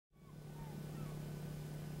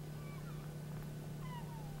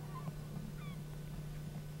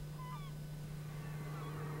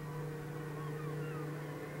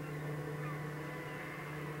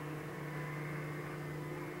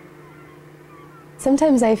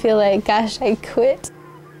Sometimes I feel like, gosh, I quit.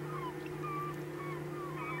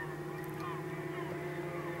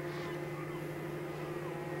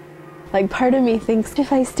 Like, part of me thinks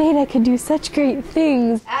if I stayed, I could do such great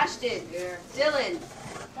things. Ashton, here. Dylan,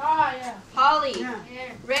 Yeah. Holly, Yeah.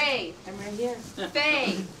 Ray, I'm right here.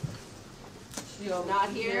 Faye, not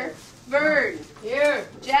here. Vern, Here.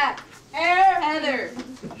 Jack, Here. Heather.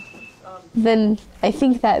 Then I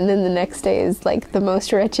think that, and then the next day is like the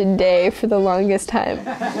most wretched day for the longest time.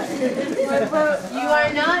 You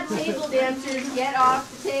are not table dancers. Get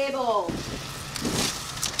off the table.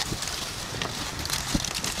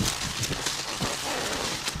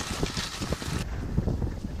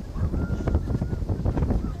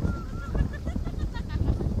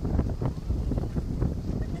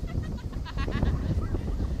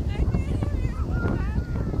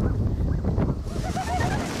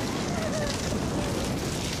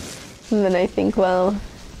 And then I think, well,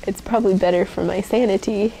 it's probably better for my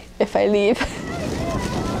sanity if I leave.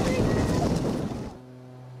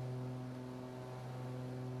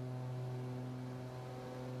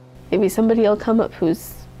 Maybe somebody will come up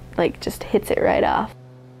who's like just hits it right off.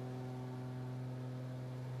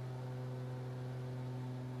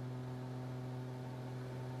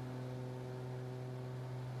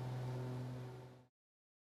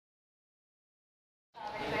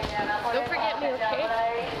 Don't forget me,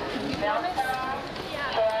 okay? You promise?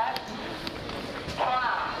 Yeah.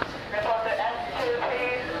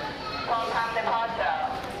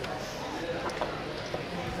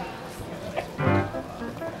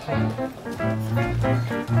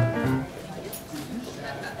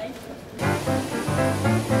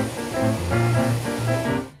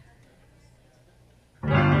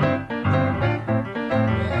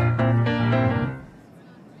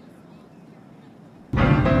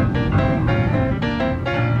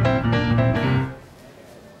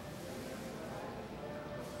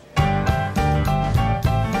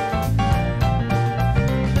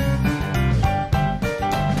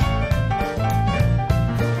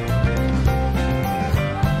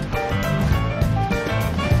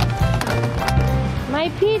 My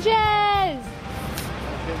PJs!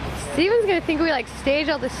 Steven's gonna think we like stage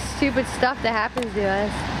all this stupid stuff that happens to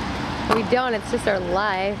us. We don't, it's just our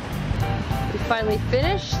life. We finally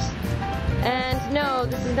finished. And no,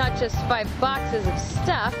 this is not just 5 boxes of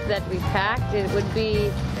stuff that we packed. It would be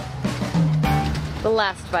the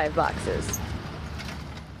last 5 boxes.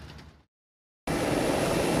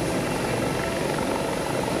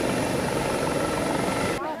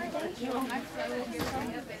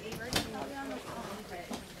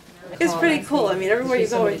 It's pretty cool. I mean, everywhere you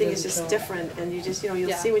go, everything is just different, and you just,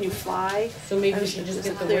 you'll see when you fly. So maybe we should just It's a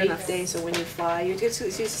get the clear weights. enough day, so when you fly, you get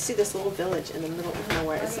to see this little village in the middle of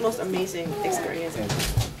nowhere. It's the most amazing experience.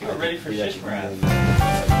 We're ready for shish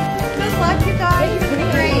breath.